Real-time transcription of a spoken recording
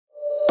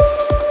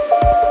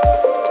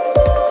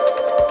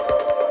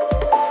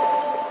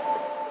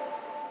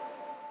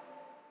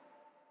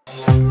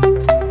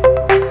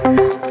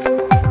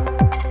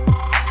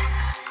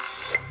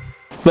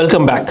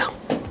Welcome back.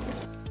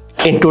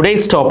 In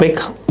today's topic,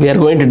 we are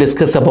going to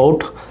discuss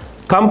about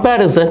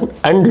comparison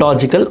and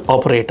logical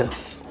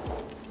operators.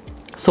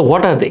 So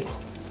what are they?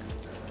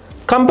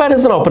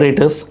 Comparison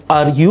operators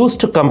are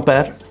used to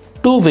compare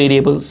two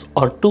variables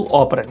or two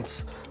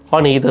operands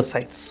on either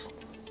sides.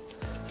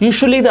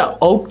 Usually the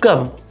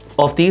outcome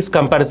of these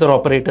comparison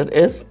operator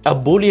is a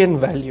Boolean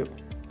value.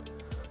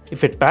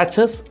 If it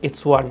matches,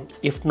 it's 1.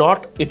 If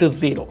not, it is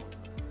 0.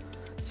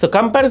 So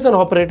comparison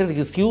operator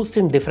is used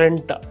in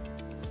different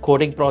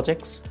coding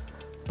projects,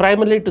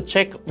 primarily to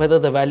check whether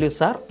the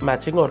values are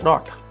matching or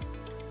not.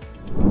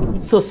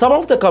 So some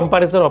of the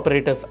comparison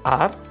operators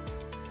are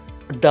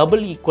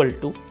double equal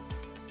to,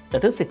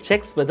 that is, it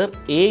checks whether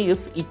A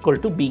is equal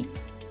to B.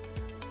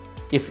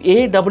 If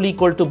A double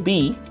equal to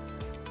B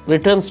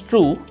returns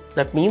true,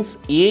 that means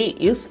A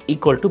is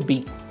equal to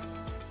B.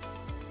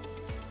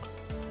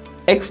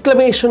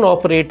 Exclamation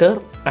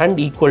operator and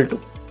equal to,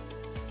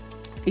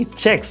 it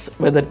checks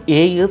whether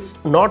A is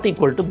not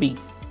equal to B.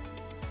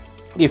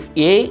 If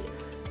A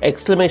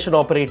exclamation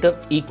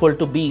operator equal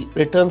to B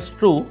returns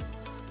true,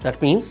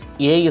 that means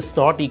A is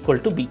not equal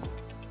to B.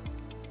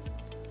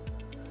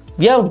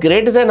 We have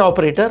greater than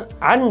operator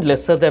and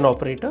lesser than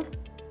operator,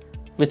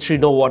 which we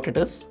know what it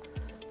is.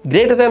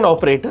 Greater than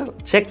operator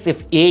checks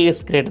if A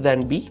is greater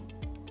than B.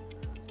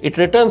 It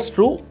returns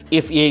true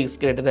if A is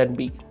greater than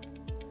B.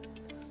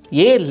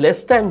 A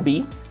less than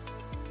B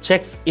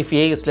checks if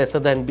A is lesser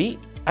than B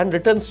and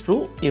returns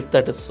true if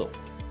that is so.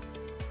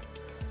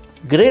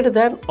 Greater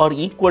than or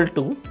equal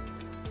to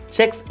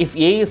checks if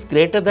A is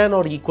greater than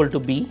or equal to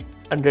B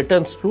and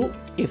returns true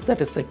if that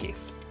is the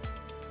case.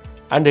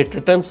 And it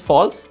returns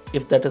false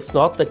if that is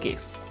not the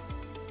case.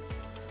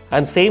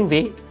 And same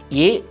way,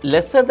 A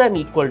lesser than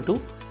equal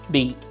to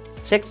B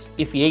checks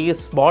if A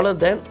is smaller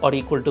than or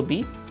equal to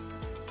B,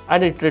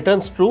 and it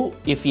returns true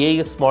if A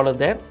is smaller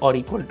than or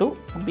equal to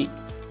B.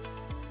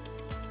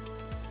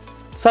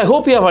 So I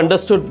hope you have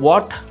understood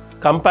what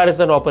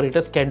comparison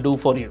operators can do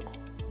for you.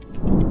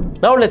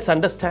 Now let's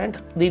understand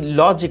the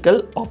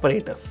logical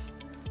operators.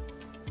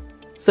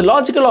 So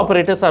logical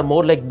operators are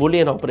more like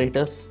Boolean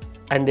operators,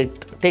 and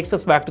it takes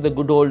us back to the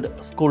good old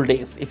school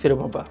days, if you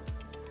remember.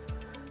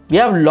 We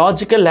have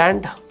logical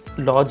and,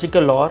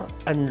 logical or,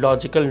 and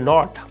logical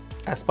not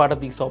as part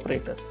of these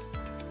operators.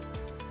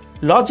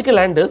 Logical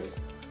and is,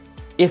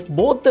 if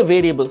both the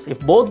variables, if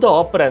both the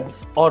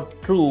operands are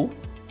true,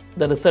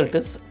 the result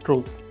is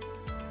true.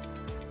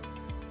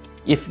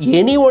 If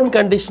any one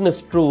condition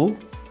is true,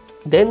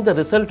 then the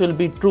result will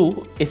be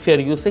true if you are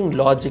using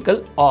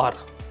logical OR.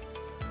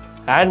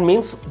 And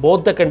means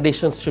both the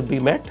conditions should be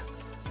met.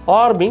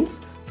 OR means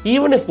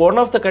even if one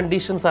of the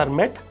conditions are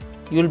met,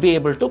 you will be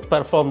able to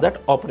perform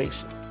that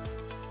operation.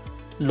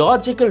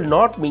 Logical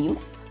NOT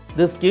means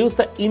this gives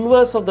the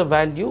inverse of the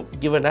value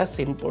given as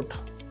input.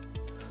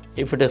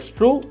 If it is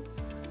true,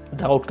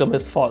 the outcome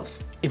is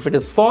false. If it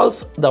is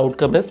false, the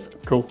outcome is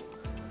true.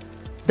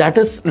 That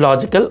is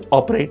logical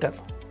operator.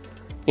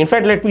 In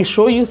fact, let me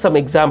show you some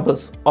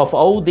examples of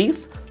how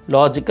these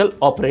logical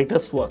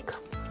operators work.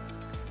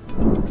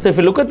 So if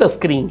you look at the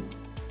screen,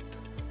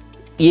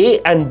 A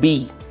and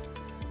B,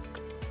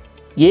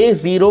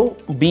 A0,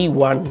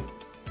 B1,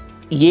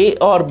 A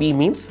or B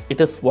means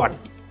it is 1.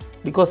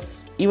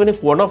 Because even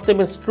if one of them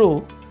is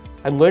true,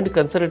 I'm going to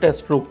consider it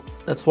as true.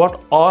 That's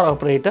what OR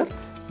operator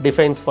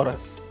defines for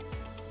us.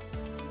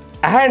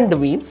 AND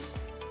means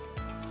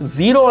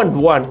 0 and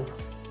 1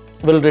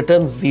 will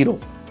return 0.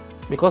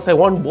 Because I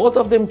want both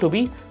of them to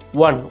be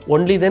 1,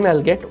 only then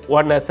I'll get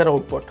 1 as an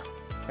output,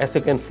 as you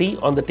can see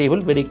on the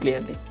table very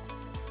clearly.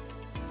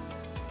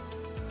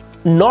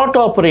 NOT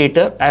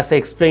operator, as I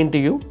explained to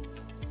you,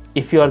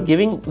 if you are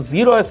giving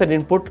 0 as an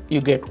input,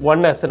 you get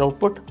 1 as an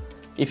output.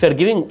 If you are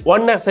giving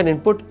 1 as an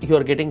input, you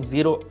are getting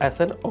 0 as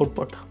an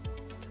output.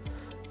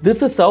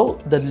 This is how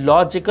the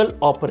logical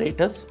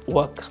operators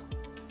work.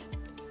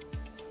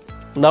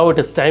 Now it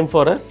is time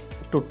for us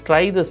to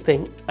try this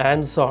thing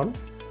hands-on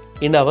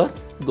in our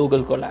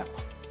Google Colab.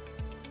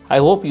 I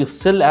hope you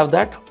still have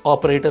that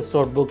operators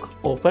notebook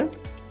open.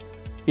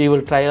 We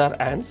will try our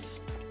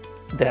hands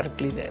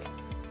directly there.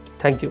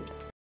 Thank you.